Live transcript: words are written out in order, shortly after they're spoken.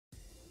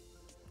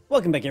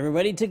Welcome back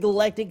everybody to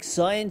Galactic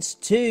Science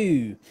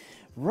 2.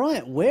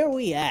 Right, where are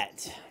we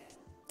at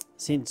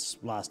since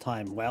last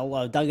time? Well,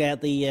 I dug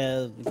out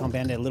the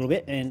compound a little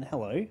bit, and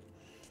hello.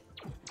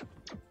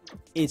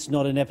 It's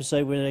not an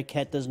episode where a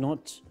cat does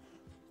not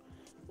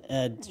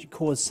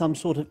cause some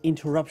sort of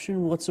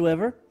interruption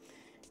whatsoever.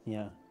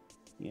 Yeah,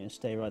 you're going to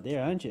stay right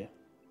there, aren't you?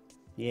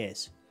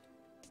 Yes.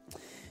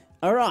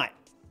 Alright,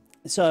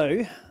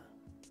 so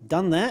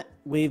done that.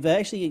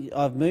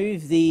 I've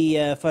moved the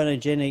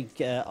photogenic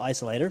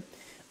isolator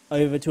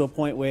over to a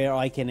point where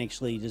I can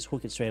actually just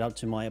hook it straight up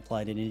to my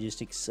applied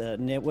energistics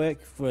network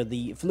for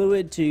the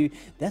fluid to.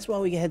 That's why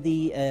we had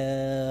the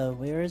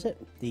where is it?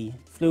 The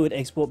fluid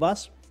export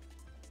bus.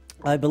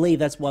 I believe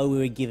that's why we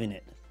were given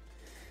it,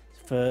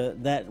 for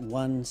that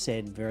one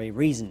said very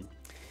reason.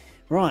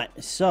 Right,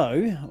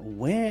 so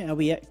where are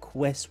we at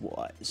quest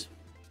wise?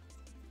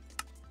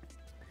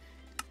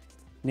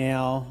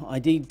 Now, I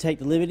did take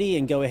the liberty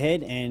and go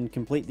ahead and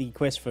complete the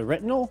quest for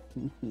retinol.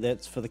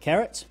 That's for the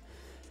carrots.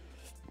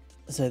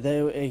 So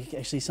they were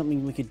actually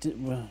something we could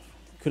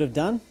have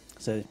done.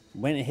 So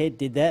went ahead,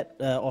 did that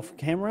off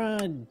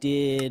camera.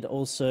 Did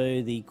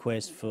also the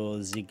quest for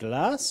the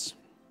glass,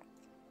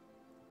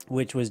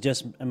 which was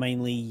just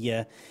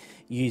mainly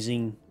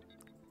using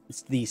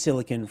the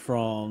silicon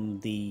from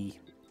the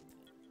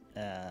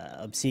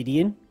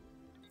obsidian.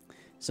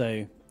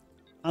 So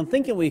I'm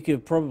thinking we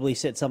could probably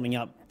set something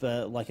up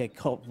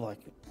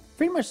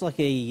pretty much like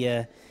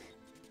a.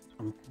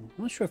 I'm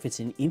not sure if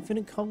it's an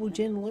infinite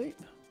cobblegen loop,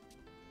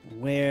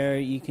 where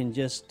you can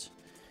just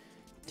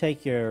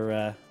take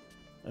your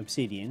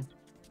obsidian.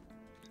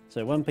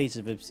 So one piece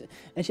of obsidian.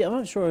 Actually, I'm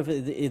not sure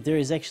if there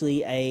is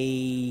actually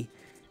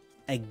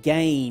a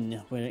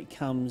gain when it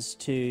comes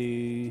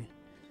to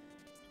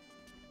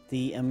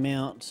the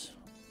amount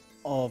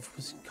of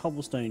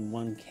cobblestone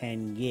one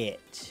can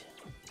get.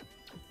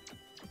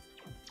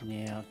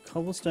 Now,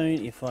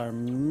 cobblestone, if I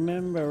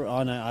remember,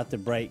 oh no,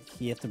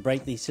 you have to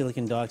break the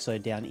silicon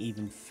dioxide down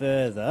even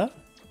further.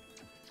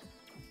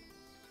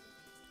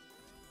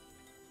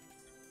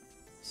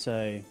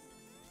 So,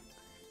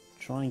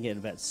 try and get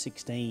about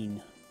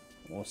 16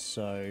 or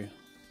so,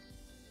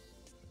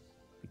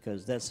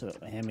 because that's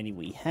how many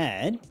we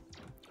had.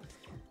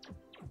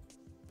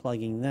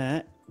 Plugging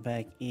that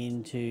back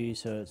into,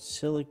 so it's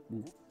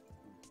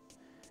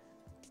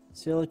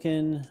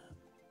silicon,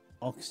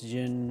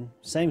 oxygen,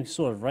 same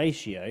sort of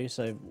ratio.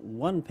 So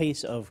one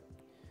piece of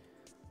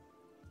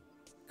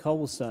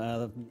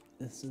cobblestone,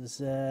 this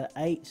is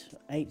 8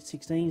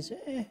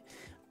 16s.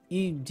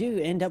 You do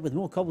end up with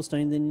more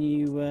cobblestone than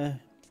you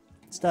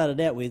started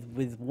out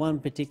with one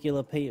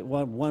particular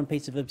one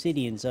piece of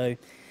obsidian. So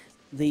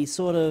the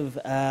sort of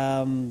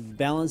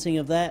balancing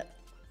of that,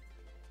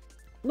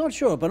 not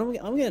sure, but I'm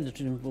going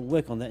to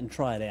work on that and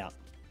try it out.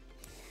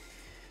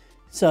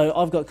 So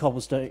I've got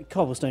cobblestone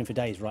for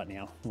days right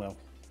now. Well,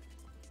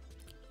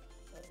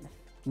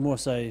 more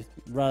so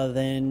rather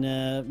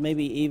than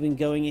maybe even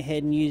going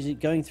ahead and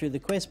going through the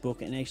quest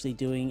book and actually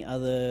doing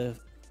other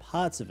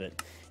parts of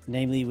it.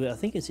 Namely, I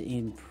think it's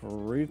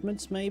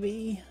improvements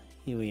maybe.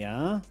 Here we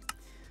are.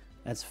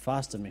 That's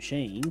faster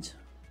machines.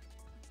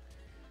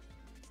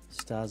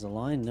 Stars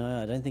align.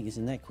 No, I don't think it's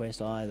in that quest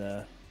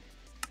either.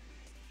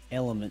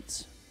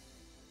 Elements.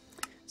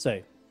 So,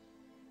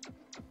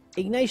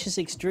 Igneous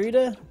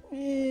extruder.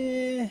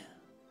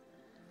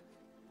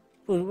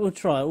 We'll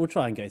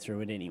try and go through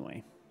it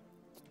anyway.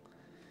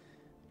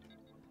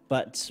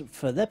 But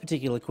for that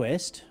particular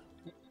quest,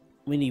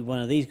 we need one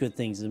of these good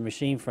things, the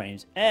machine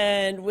frames.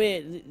 And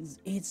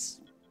it's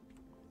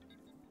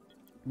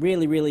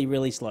really, really,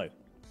 really slow.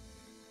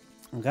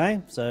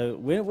 Okay, so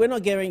we're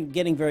not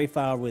getting very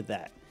far with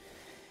that.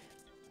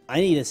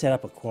 I need to set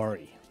up a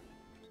quarry.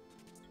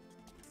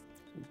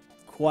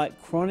 Quite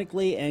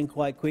chronically and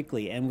quite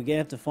quickly. And we're going to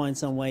have to find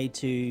some way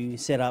to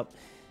set up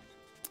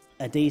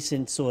a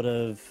decent sort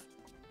of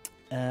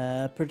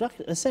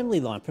assembly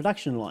line,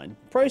 production line,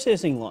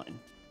 processing line.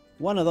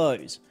 One of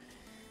those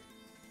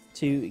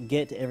to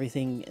get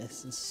everything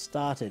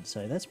started.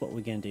 So that's what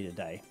we're going to do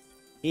today,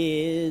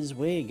 is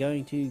we're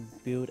going to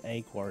build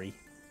a quarry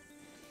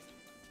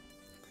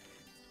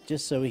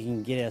just so we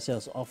can get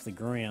ourselves off the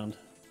ground.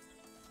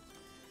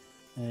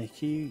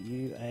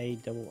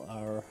 Q-U-A-R-R-Y,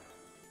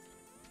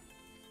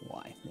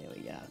 there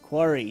we go,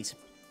 quarries.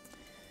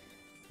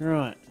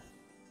 Right,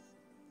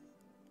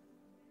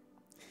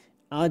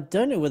 I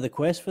don't know where the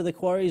quest for the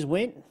quarries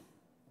went,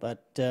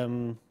 but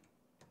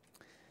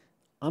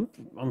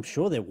I'm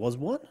sure there was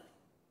one.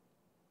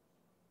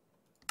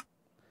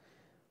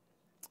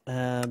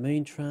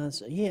 Moon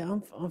trans. Yeah,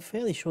 I'm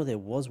fairly sure there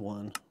was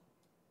one.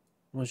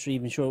 I'm not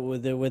even sure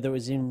whether it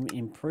was in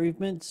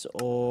improvements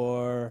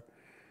or.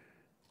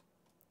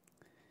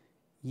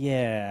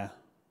 Yeah.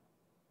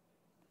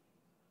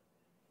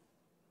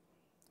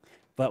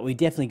 But we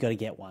definitely got to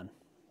get one.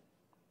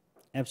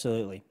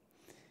 Absolutely.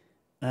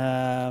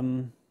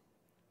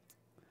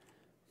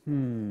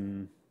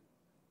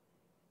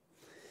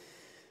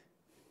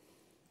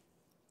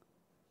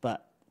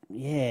 But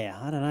yeah,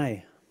 I don't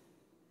know.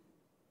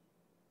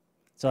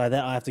 So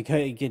that I have to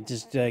go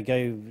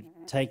go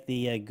take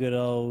the good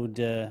old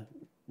the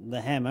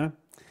hammer,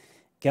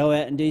 go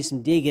out and do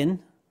some digging,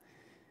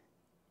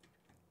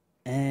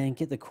 and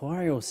get the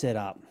quarry all set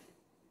up.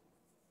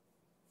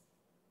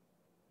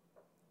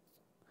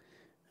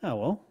 Oh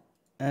well.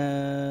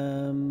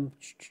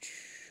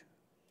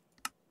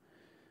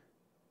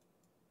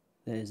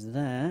 There's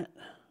that.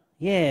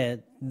 Yeah,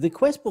 the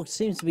quest book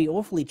seems to be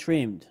awfully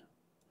trimmed.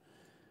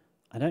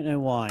 I don't know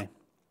why.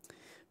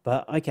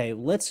 But okay,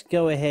 let's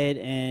go ahead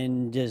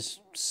and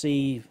just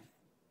see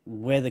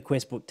where the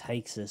quest book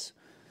takes us.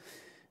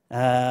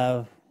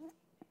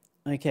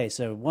 Okay,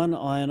 so 1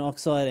 iron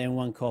oxide and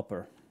 1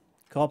 copper.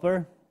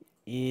 Copper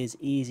is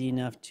easy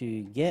enough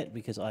to get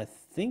because I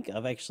think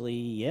I've actually,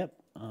 yep,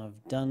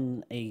 I've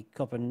done a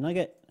copper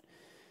nugget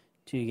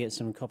to get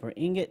some copper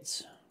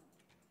ingots.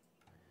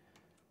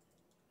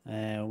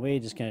 We're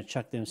just going to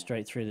chuck them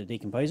straight through the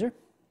decomposer.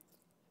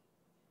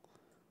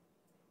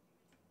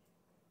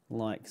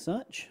 Like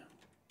such.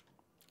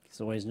 It's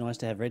always nice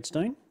to have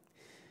redstone.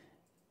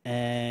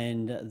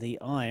 And the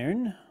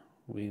iron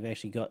we've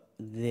actually got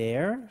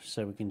there,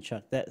 so we can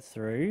chuck that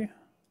through.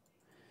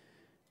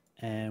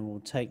 And we'll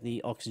take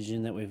the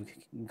oxygen that we've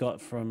got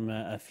from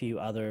a few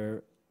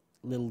other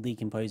little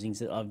decomposings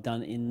that I've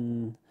done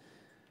in,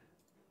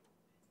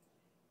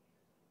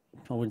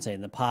 I wouldn't say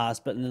in the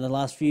past, but in the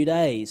last few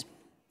days.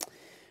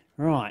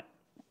 Right,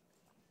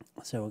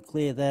 so we'll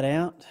clear that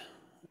out.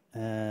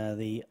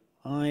 The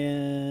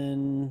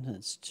iron,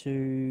 that's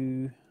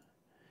 2,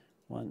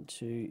 1,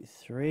 2,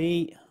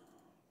 3.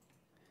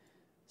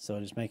 So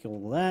I'll just make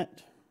all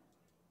that.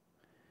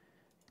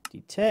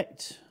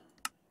 Detect.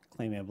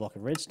 Claim our block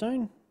of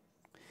redstone.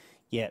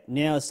 Yeah,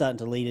 now it's starting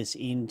to lead us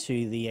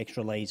into the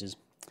extra lasers.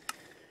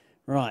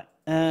 Right.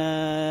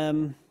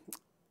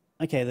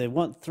 Okay, they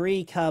want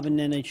 3 carbon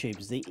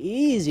nanotubes. The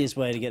easiest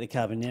way to get the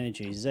carbon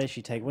nanotubes is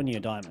actually take one of your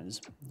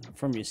diamonds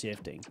from your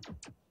CFD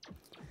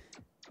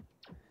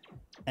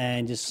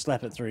and just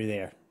slap it through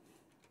there.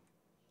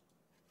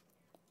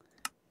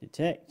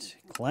 Detect,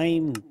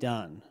 claim,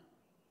 done.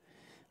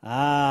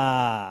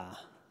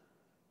 Ah.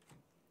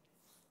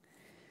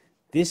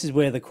 This is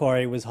where the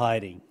quarry was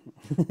hiding.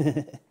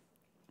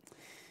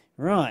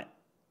 Right.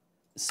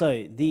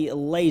 So, the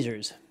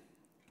lasers.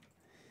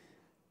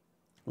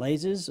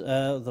 Lasers,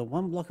 the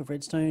 1 block of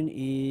redstone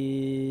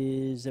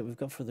is that we've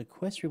got for the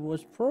quest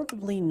rewards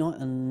probably not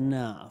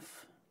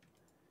enough.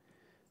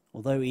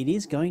 Although it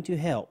is going to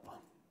help.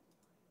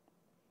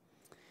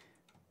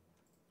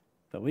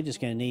 But we're just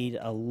going to need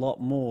a lot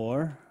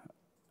more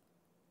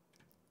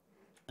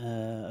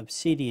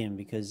obsidian,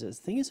 because I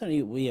think it's only,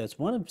 yeah, it's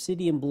 1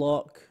 obsidian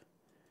block.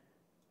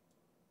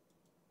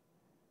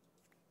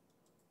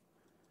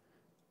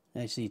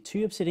 Actually,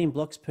 2 obsidian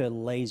blocks per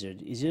laser.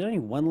 Is it only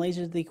 1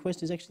 laser the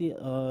quest is actually?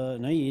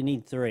 No, you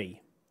need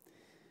 3.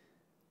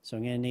 So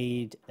I'm going to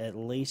need at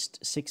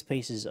least 6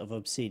 pieces of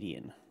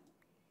obsidian.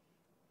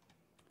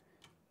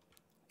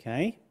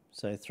 Okay,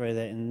 so throw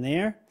that in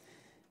there.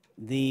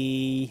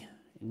 The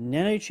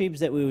nanotubes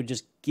that we were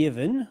just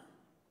given.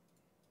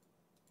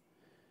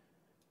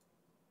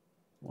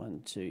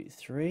 1, 2,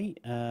 3.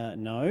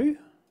 No.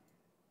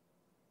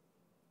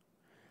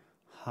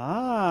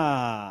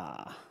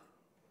 Ha.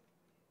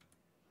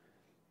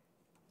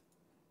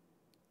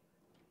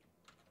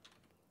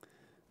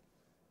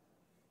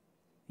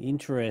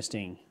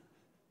 Interesting.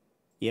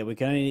 Yeah, we're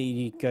going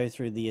to go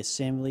through the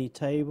assembly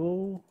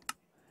table.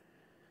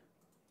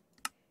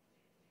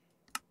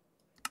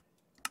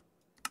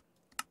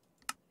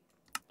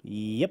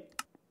 Yep.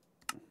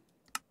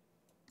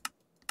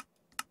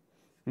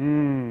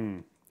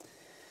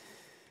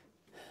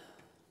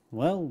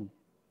 Well,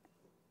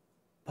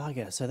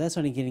 bugger. So that's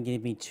only going to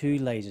give me 2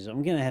 lasers.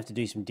 I'm going to have to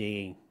do some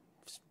digging,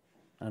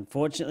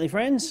 unfortunately,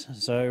 friends.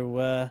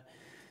 So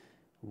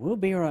we'll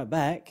be right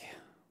back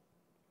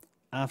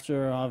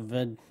after I've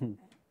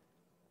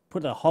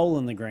put a hole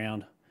in the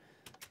ground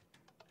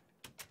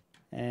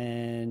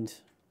and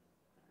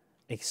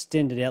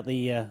extended out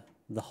the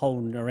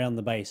hole around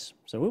the base.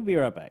 So we'll be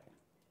right back.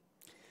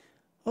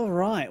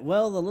 Alright,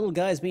 well, the little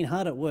guy's been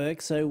hard at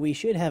work, so we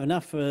should have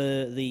enough for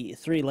the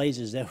 3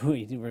 lasers that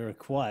we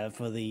require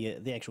for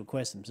the actual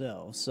quest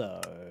themselves.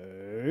 So,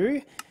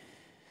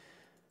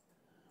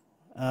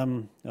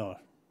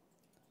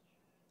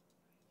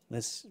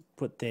 let's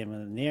put them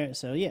in there.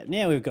 So yeah,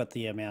 now we've got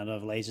the amount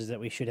of lasers that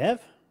we should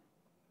have.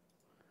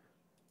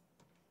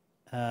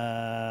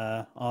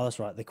 Oh, that's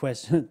right. The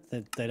quest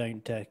they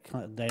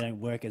don't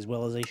work as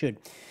well as they should.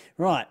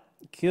 Right,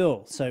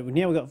 cool. So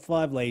now we've got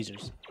 5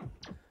 lasers.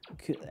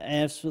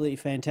 Absolutely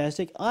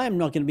fantastic. I'm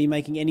not going to be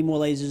making any more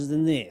lasers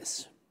than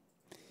this,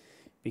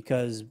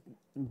 because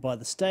by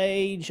the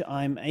stage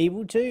I'm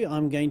able to,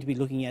 I'm going to be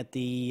looking at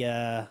the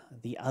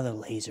other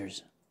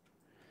lasers.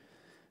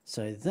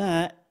 So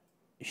that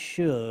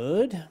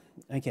should,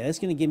 okay, that's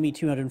going to give me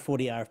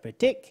 240 RF per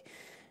tick,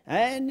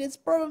 and it's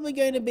probably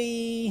going to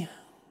be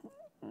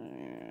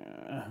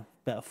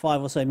about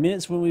 5 or so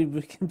minutes when we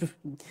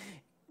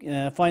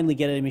finally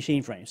get a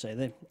machine frame.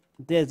 So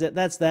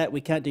that's that.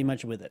 We can't do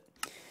much with it.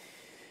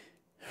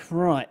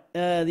 Right.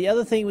 The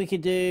other thing we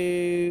could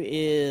do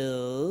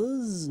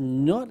is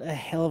not a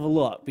hell of a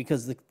lot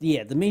because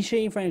the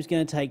machine frame is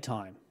going to take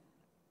time.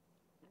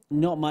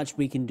 Not much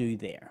we can do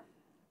there.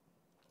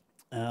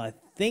 I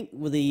think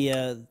with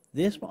the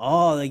this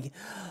one,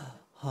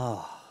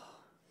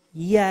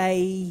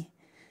 yay!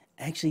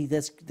 Actually,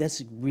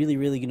 that's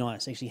really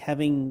nice. Actually,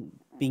 having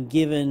been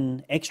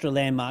given extra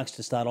landmarks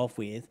to start off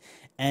with,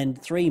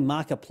 and 3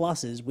 marker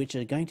pluses, which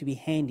are going to be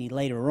handy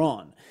later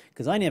on,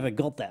 because I never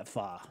got that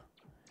far.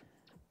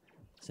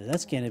 So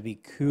that's going to be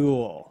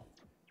cool.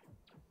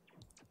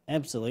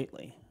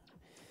 Absolutely.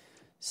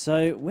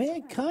 So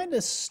we're kind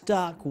of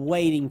stuck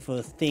waiting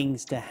for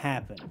things to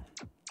happen.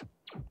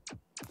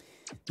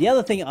 The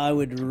other thing I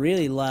would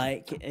really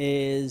like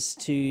is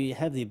to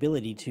have the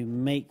ability to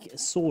make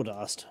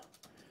sawdust.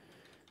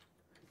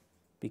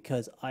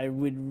 Because I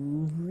would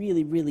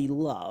really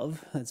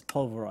love... That's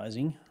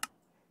pulverizing.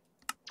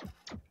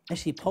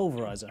 Actually,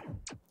 pulverizer.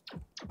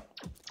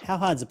 How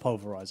hard's a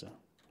pulverizer?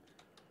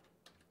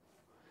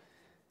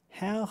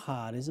 How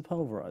hard is a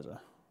pulverizer?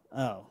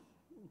 Oh,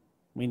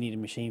 we need a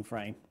machine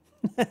frame.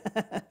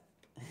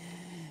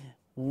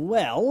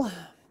 Well,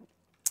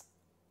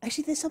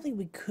 actually, there's something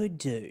we could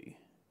do.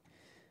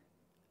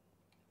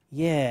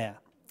 Yeah.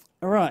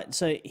 All right,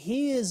 so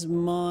here's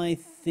my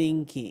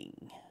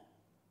thinking.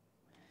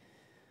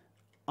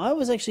 I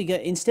was actually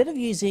instead of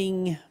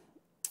using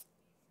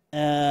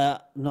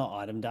not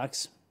item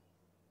ducts.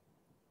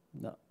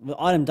 No, well,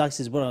 item ducts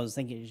is what I was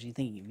thinking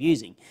of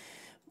using.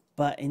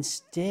 But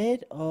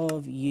instead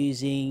of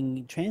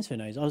using transfer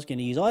nodes, I was going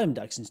to use item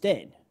ducts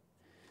instead.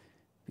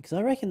 Because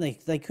I reckon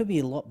they could be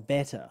a lot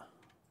better.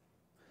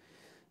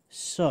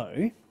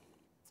 So,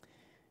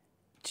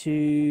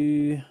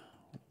 to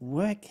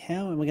work,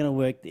 how am I going to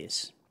work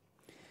this?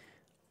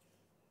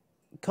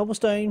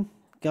 Cobblestone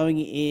going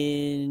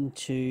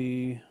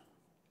into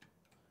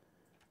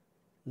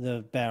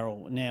the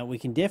barrel. Now, we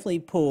can definitely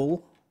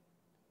pull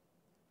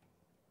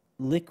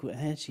liquid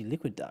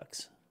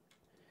ducts.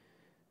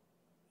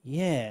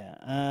 Yeah,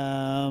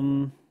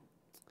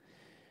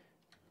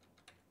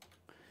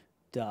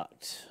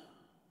 duct.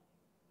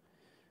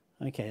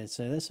 Okay,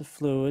 so that's a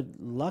fluid.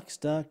 Lux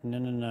duct,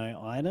 no.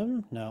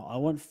 Item, no, I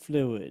want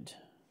fluid.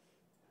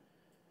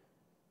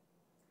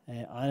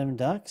 Item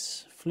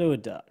ducts,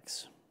 fluid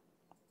ducts.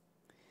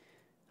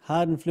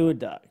 Hardened fluid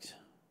duct.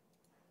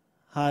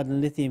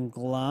 Hardened lithium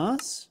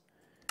glass.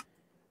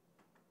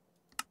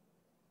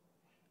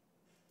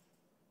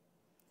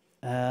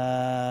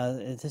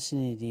 This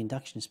is the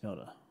induction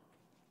smelter.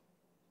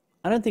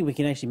 I don't think we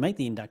can actually make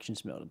the induction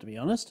smelter, to be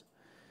honest.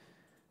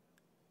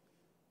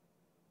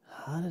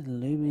 Hardened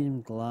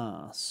aluminum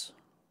glass.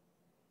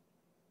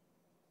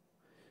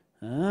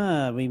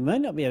 We might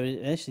not be able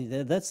to...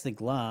 Actually, that's the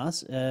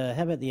glass. How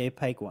about the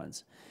opaque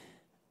ones?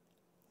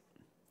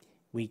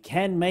 We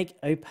can make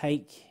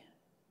opaque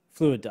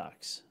fluid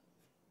ducts.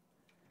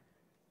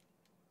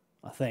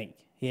 I think.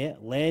 Yeah,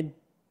 lead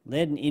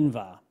and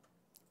Invar.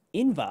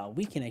 Invar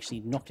we can actually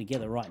knock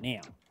together right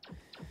now.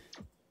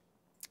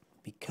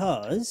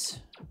 Because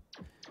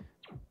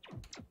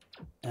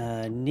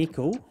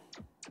nickel,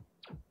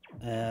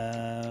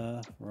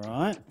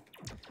 right,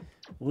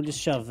 we'll just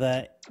shove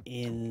that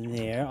in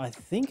there. I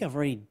think I've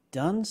already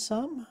done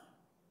some.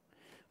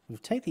 We'll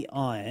take the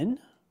iron,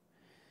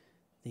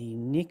 the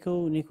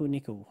nickel.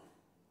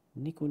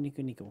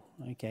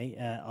 Okay,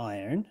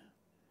 iron,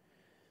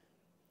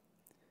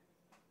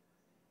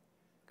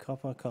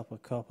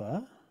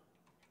 copper.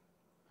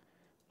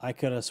 I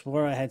could have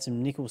swore I had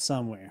some nickel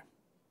somewhere.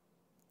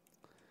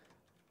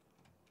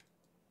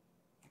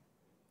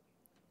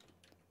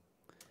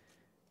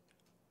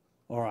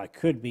 Or I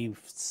could be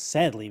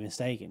sadly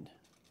mistaken.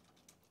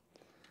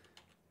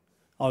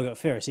 Oh, I've got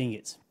ferrous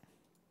ingots.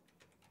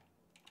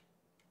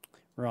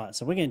 Right,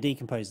 so we're going to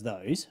decompose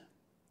those.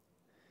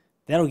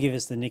 That'll give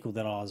us the nickel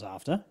that I was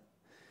after.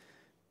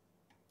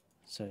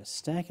 So a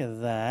stack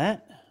of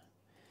that.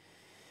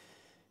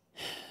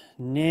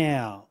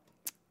 Now,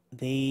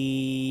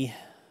 the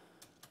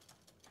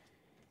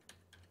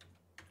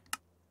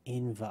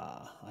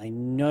Invar. I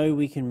know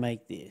we can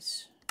make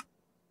this.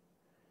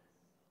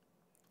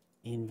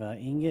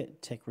 Invar ingot,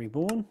 Tech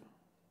Reborn.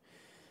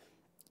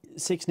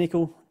 6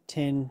 nickel,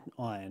 10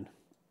 iron.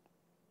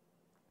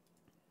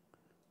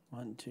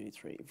 1, 2,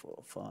 3,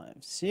 4, 5,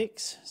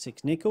 6.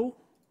 6 nickel.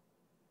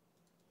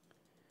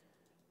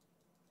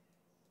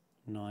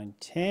 9,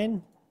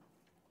 10.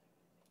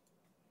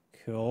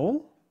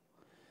 Cool.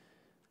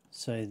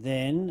 So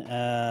then,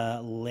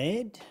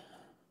 lead.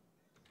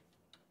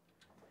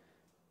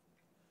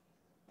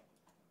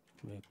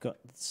 We've got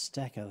the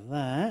stack of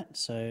that,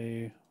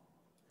 so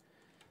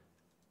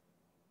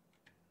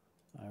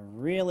I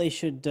really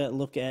should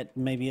look at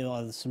maybe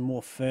either some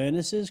more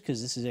furnaces,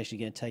 because this is actually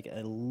going to take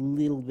a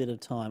little bit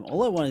of time.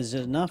 All I want is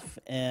enough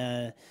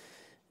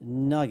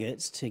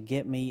nuggets to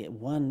get me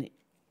one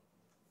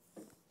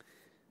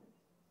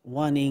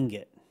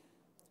ingot.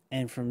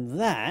 And from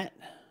that,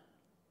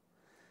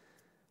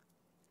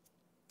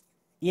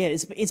 Yeah,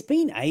 it's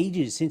been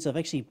ages since I've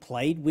actually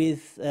played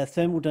with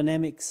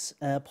thermodynamics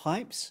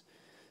pipes,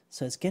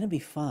 so it's going to be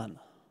fun.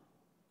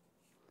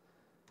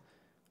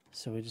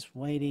 So we're just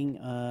waiting.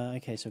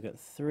 Okay, so we've got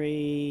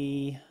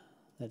 3.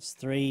 That's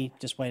 3.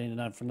 Just waiting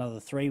for another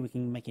 3. We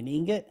can make an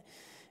ingot.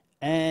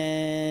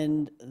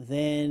 And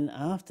then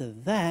after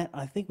that,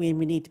 I think we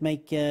need to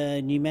make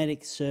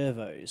pneumatic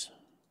servos.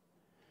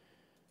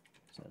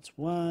 So that's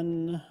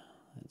 1.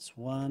 That's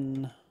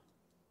 1.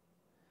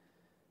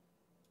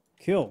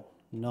 Cool.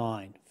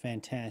 9.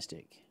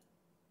 Fantastic.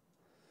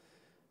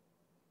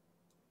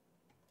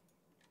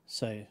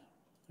 So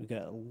we've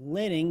got a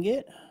lead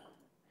ingot.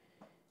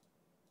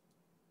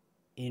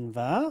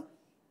 Invar.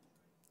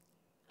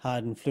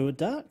 Hardened fluid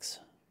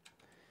ducts.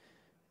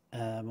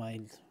 My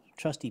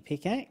trusty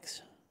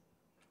pickaxe.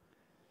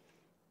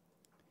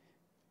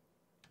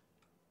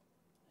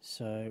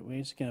 So we're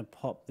just going to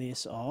pop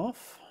this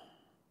off.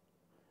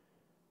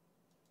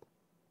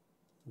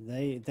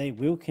 They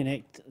will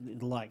connect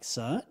like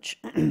such.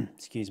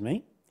 Excuse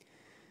me.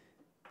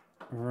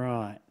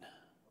 Right.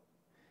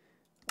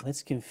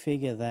 Let's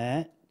configure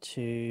that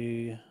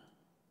to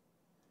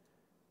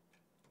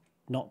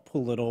not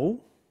pull at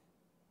all.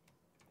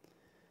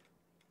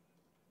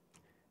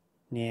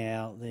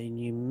 Now the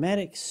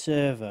pneumatic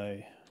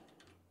servo.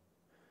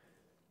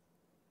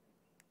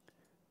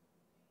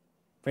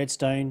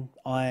 Redstone,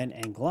 iron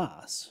and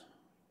glass.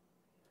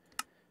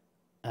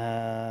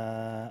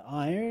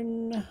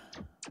 Iron.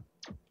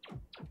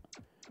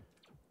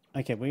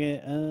 Okay, we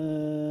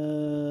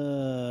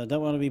don't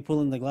want to be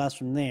pulling the glass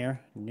from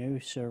there. No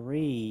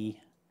siree.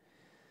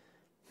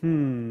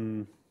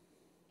 Iron.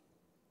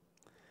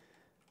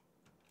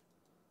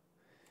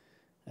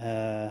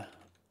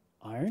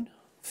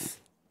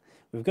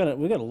 We've got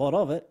a lot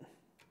of it.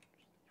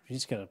 We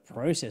just got to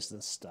process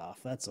this stuff.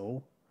 That's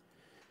all.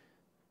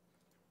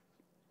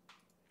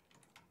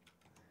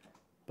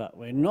 But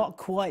we're not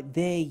quite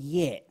there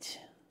yet.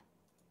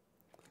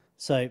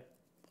 So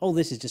all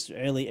this is just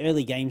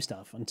early game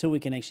stuff until we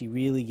can actually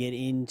really get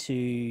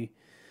into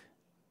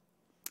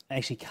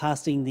actually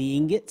casting the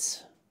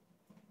ingots.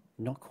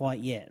 Not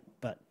quite yet,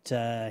 but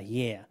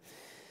yeah.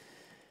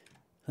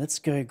 Let's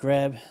go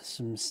grab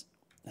some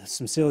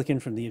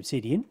silicon from the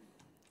obsidian.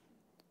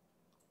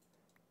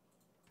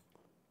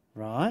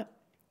 Right.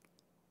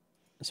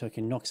 So we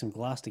can knock some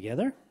glass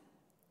together.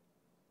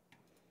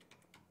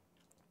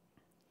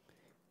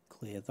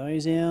 Clear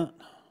those out.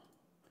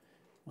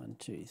 1,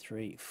 2,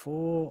 3,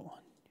 4.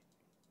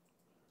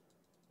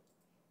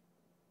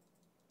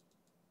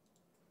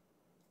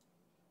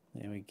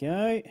 There we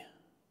go. It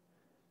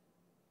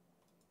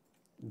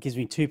gives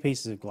me 2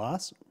 pieces of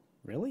glass.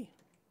 Really?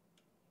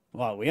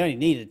 Well, we only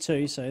needed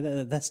 2,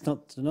 so that's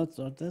not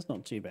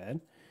too bad.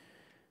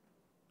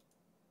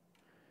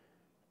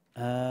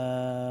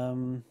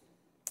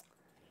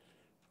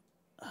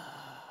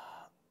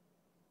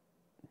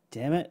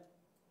 Damn it.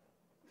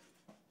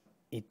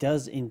 It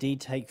does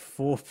indeed take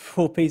 4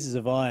 pieces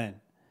of iron.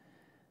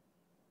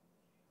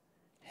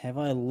 Have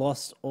I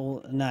lost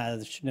all? No,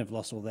 I shouldn't have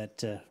lost all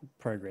that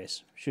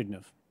progress. Shouldn't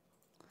have.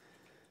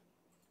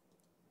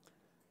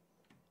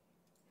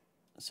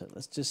 So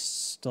let's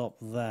just stop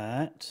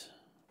that.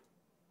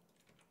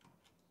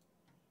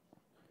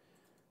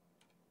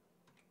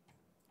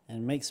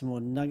 And make some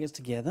more nuggets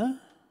together.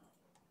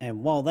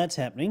 And while that's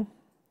happening,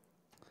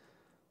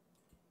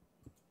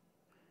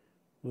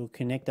 we'll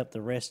connect up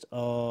the rest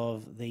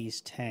of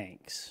these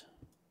tanks.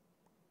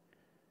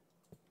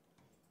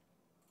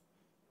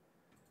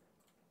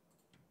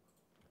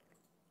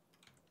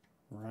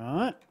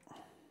 Right.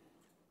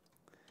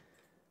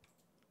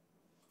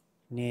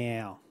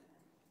 Now,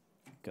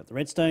 got the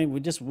redstone.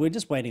 We're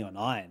just waiting on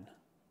iron.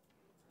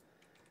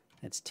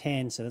 That's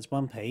 10, so that's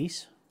 1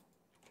 piece.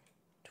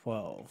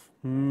 12.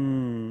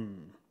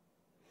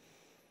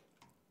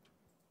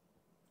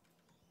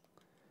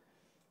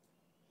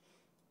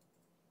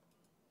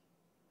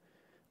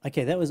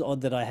 Okay, that was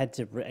odd that I had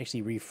to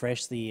actually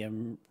refresh the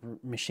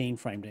machine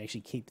frame to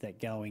actually keep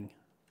that going.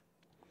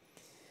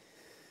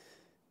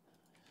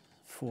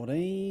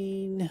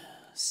 14,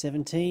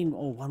 17,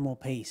 oh, 1 more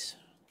piece.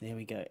 There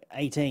we go,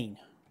 18.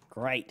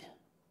 Great.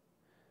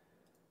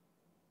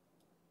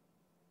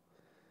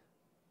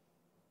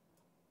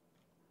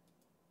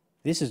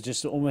 This is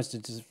just almost,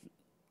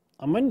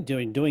 I'm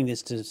only doing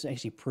this to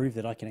actually prove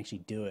that I can actually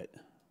do it,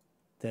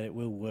 that it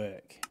will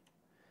work.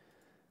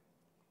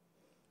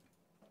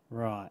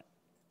 Right,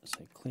 so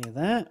clear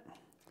that.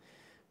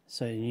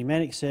 So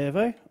pneumatic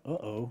servo,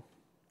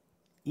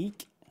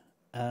 eek.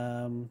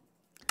 Well,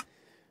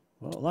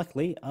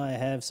 luckily I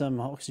have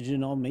some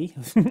oxygen on me.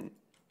 I'm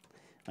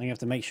gonna have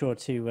to make sure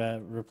to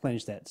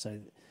replenish that. So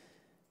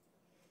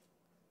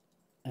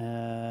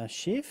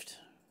shift.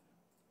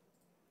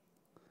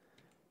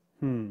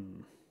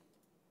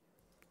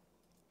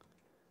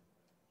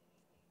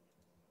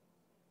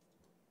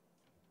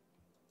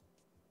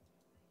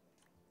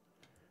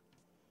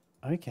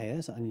 Okay,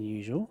 that's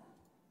unusual.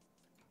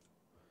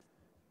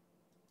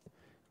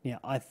 Now,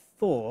 I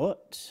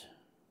thought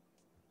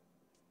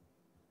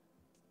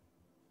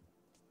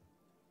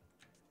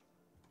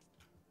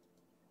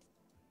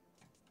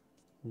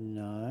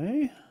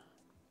No.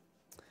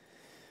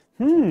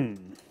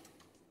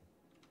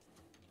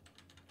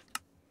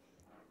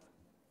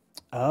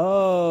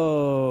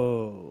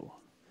 Oh.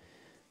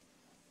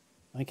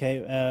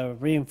 Okay,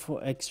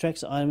 reinforce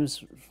extracts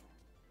items.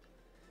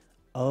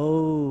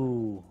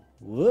 Oh,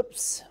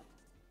 whoops.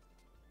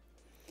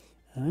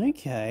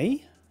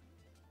 Okay.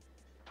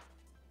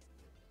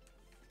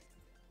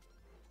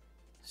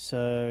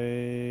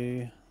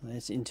 So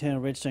there's internal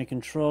redstone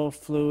control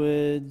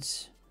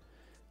fluids.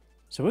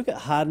 So we've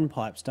got hardened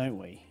pipes, don't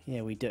we?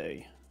 Yeah, we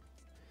do.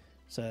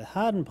 So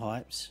hardened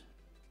pipes,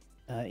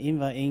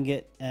 invar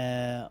ingot.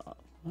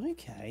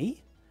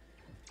 Okay.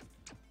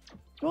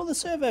 Well, the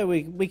servo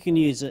we can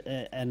use at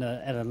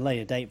a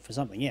later date for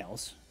something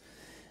else.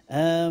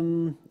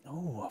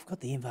 Oh, I've got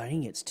the invar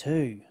ingots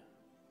too.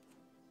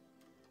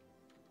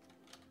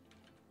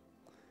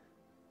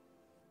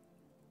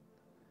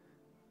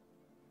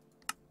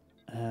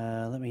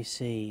 Let me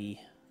see.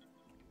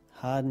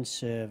 Hardened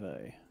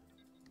servo.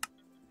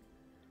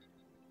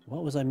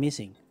 What was I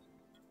missing?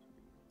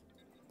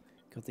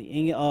 Got the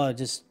ingot. Oh,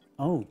 just...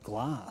 Oh,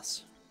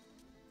 glass.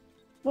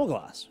 More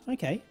glass.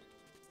 Okay.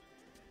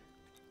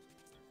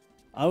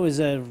 I was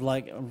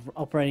like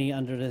operating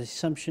under the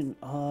assumption...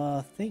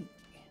 I think...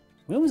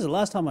 When was the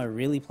last time I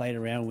really played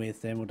around with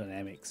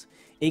thermodynamics?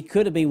 It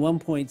could have been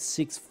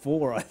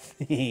 1.64, I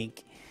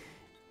think.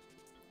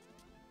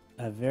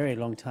 A very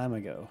long time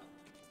ago.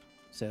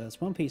 So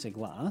that's one piece of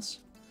glass.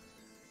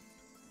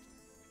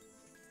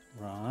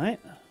 Right.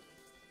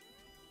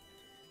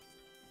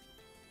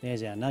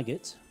 There's our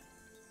nuggets.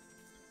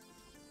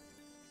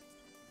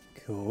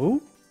 Cool.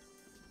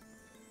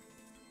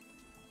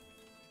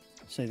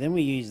 So then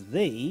we use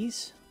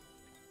these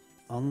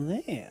on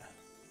there.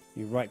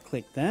 You right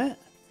click that.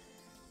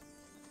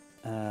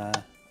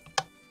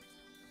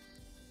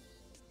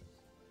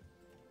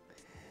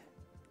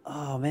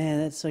 Oh man,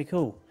 that's so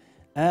cool.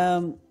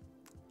 And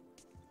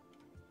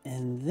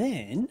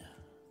then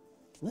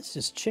let's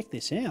just check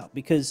this out,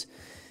 because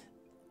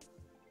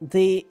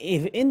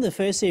if in the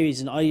first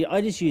series, and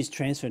I just used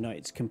transfer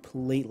notes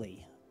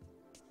completely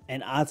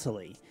and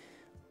utterly.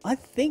 I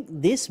think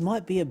this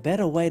might be a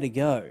better way to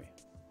go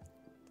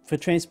for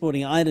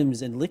transporting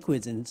items and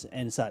liquids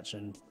and such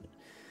and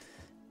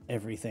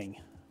everything.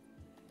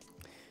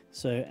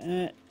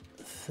 So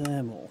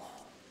thermal.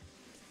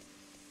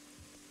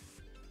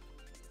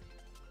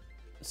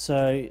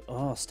 So,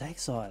 oh, stack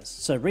size.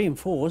 So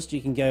reinforced,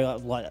 you can go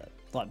up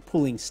like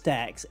pulling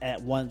stacks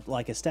at one,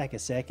 like a stack a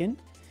second,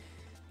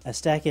 a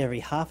stack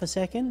every half a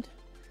second.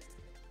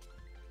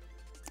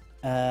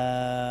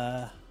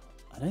 I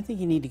don't think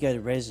you need to go to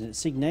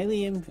resonance.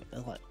 Signalium,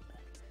 like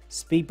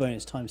speed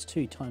bonus times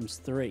 2 times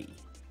 3.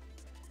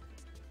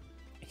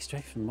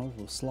 Extract from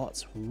multiple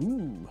slots.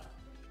 Ooh,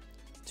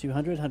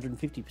 200,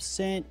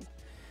 150%,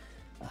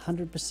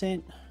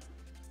 100%.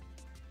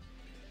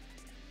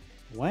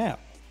 Wow.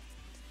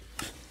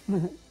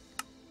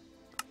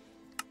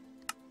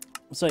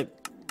 So,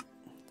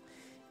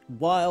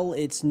 while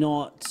it's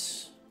not,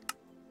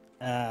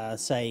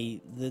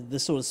 say, the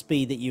sort of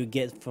speed that you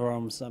get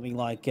from something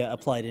like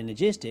applied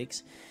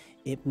energistics,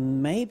 it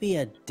may be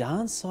a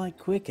darn sight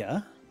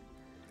quicker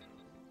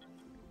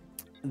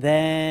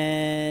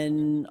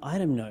than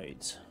item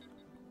nodes.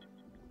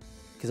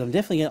 Because I'm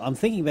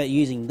thinking about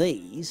using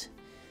these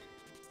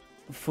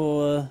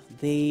for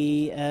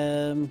the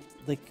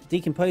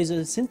decomposer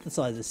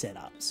synthesizer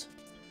setups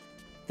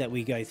that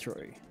we go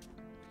through.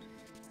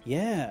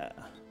 Yeah,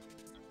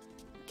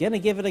 gonna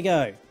give it a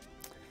go.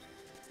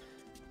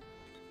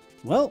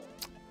 Well,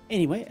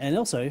 anyway, and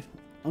also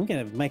I'm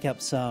gonna make up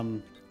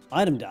some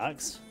item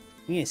ducts.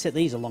 I'm gonna set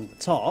these along the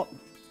top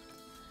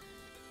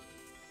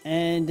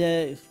and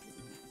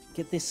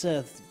get this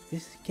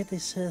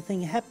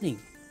thing happening.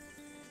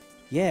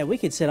 Yeah, we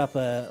could set up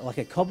like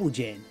a cobble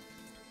gen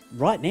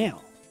right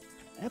now.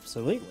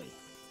 Absolutely.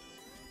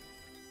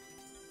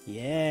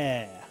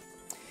 Yeah.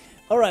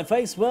 Alright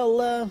folks,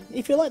 well,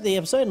 if you like the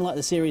episode and like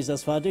the series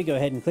thus far, do go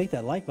ahead and click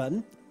that like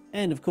button.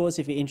 And of course,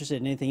 if you're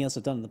interested in anything else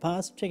I've done in the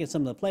past, check out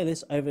some of the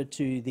playlists over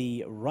to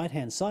the right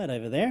hand side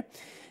over there.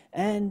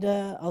 And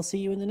I'll see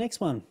you in the next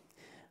one.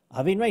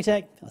 I've been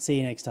Raetac. I'll see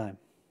you next time.